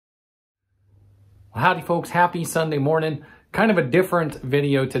Howdy folks, happy Sunday morning. Kind of a different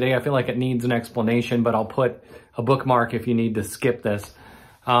video today. I feel like it needs an explanation, but I'll put a bookmark if you need to skip this.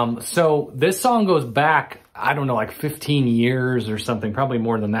 So this song goes back, I don't know, like 15 years or something, probably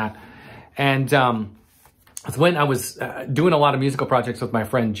more than that. And it's when I was doing a lot of musical projects with my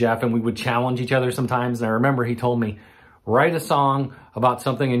friend Geoff, and we would challenge each other sometimes. And I remember he told me, write a song about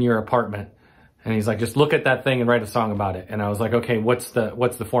something in your apartment. And he's like, just look at that thing and write a song about it. And I was like, okay, what's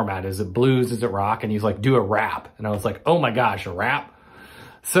the format? Is it blues? Is it rock? And he's like, do a rap. And I was like, oh my gosh, a rap?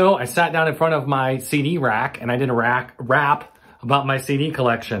 So I sat down in front of my CD rack and I did a rap about my CD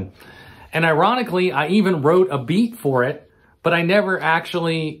collection. And ironically, I even wrote a beat for it, but I never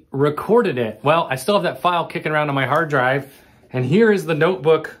actually recorded it. Well, I still have that file kicking around on my hard drive. And here is the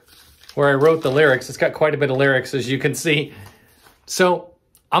notebook where I wrote the lyrics. It's got quite a bit of lyrics, as you can see. So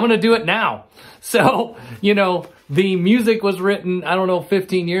I'm gonna do it now. So, you know, the music was written, I don't know,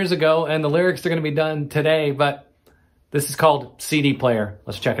 15 years ago, and the lyrics are gonna be done today, but this is called CD Player.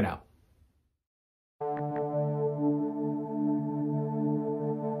 Let's check it out.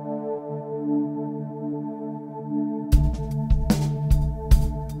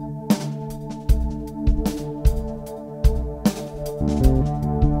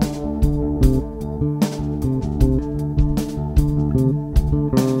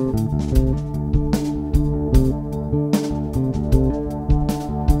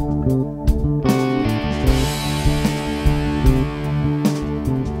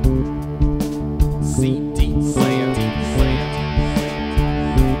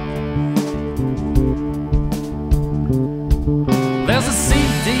 There's a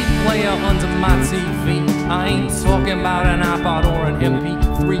CD player under my TV. I ain't talking about an iPod or an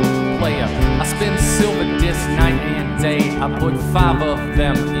MP3 player. I spin silver discs night and day. I put 5 of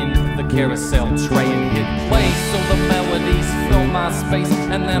them in the carousel tray and hit play so the melodies fill my space.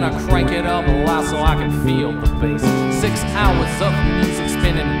 And then I crank it up loud so I can feel the bass. 6 hours of music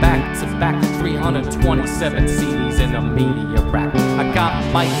spinning back to back. 327 CDs in a media rack. I got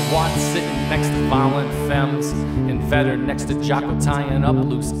Mike Watt sitting next to Violent Femmes, and Vedder next to Jocko tying up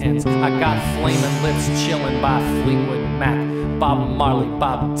loose ends. I got Flaming Lips chilling by Fleetwood Mac, Bob Marley,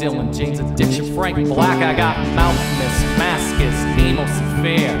 Bob Dylan, Jane's Addiction, Frank Black. I got Mouthness, Maskus, Amos and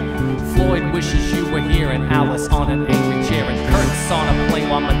Fair, Floyd Wishes You Were Here, and Alice on an angry chair, and Kurt's on a plane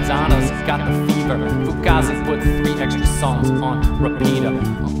while Madonna's got the fever. Fugazi put 3 extra songs on repeater.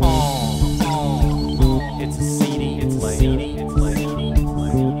 It's a CD, it's a CD, it's a CD.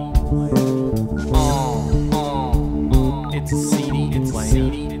 It's a CD, it's a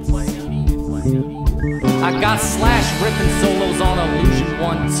CD, it's a CD. I got Slash ripping solos on Illusion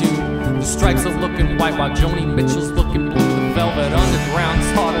 1, 2. The Stripes are looking white while Joni Mitchell's looking blue. The Velvet Underground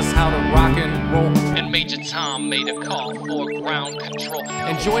taught us how to rock and roll, and Major Tom made a call for ground control.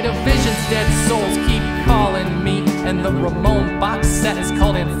 And Joy Division's Dead Souls keep calling me, and the Ramone box set is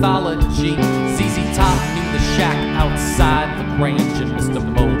called Anthology. ZZ Top knew the shack outside the Grange, and Mr.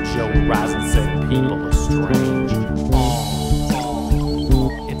 Mojo Rising said people are strange.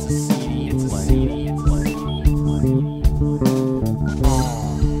 It's a CD, it's a CD, it's a CD.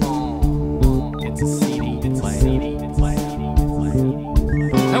 It's a CD, it's a CD, it's a CD.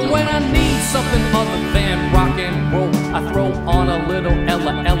 And when I need something other than rock and roll, I throw on a little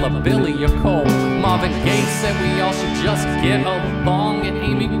Ella Ella, Billy or Cole. Marvin Gaye said we all should just get along, and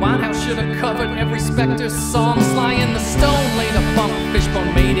Amy Winehouse should have covered every Spector song. Sly and the Stone laid a funk,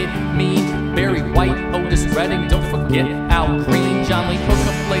 Fishbone made it mean. Barry White, Otis Redding, don't forget Al Green. John Lee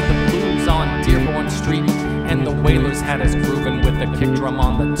Hooker played the blues on Dearborn Street, and the Wailers had us grooving with the kick drum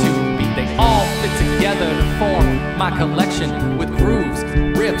on the 2 beat. They all fit together to form my collection with grooves,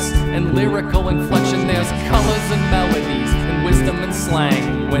 riffs, and lyrical inflection. There's colors and melodies, and wisdom and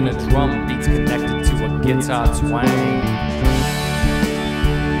slang when a drum beat's connected to a guitar twang.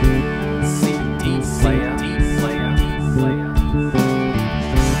 CD player.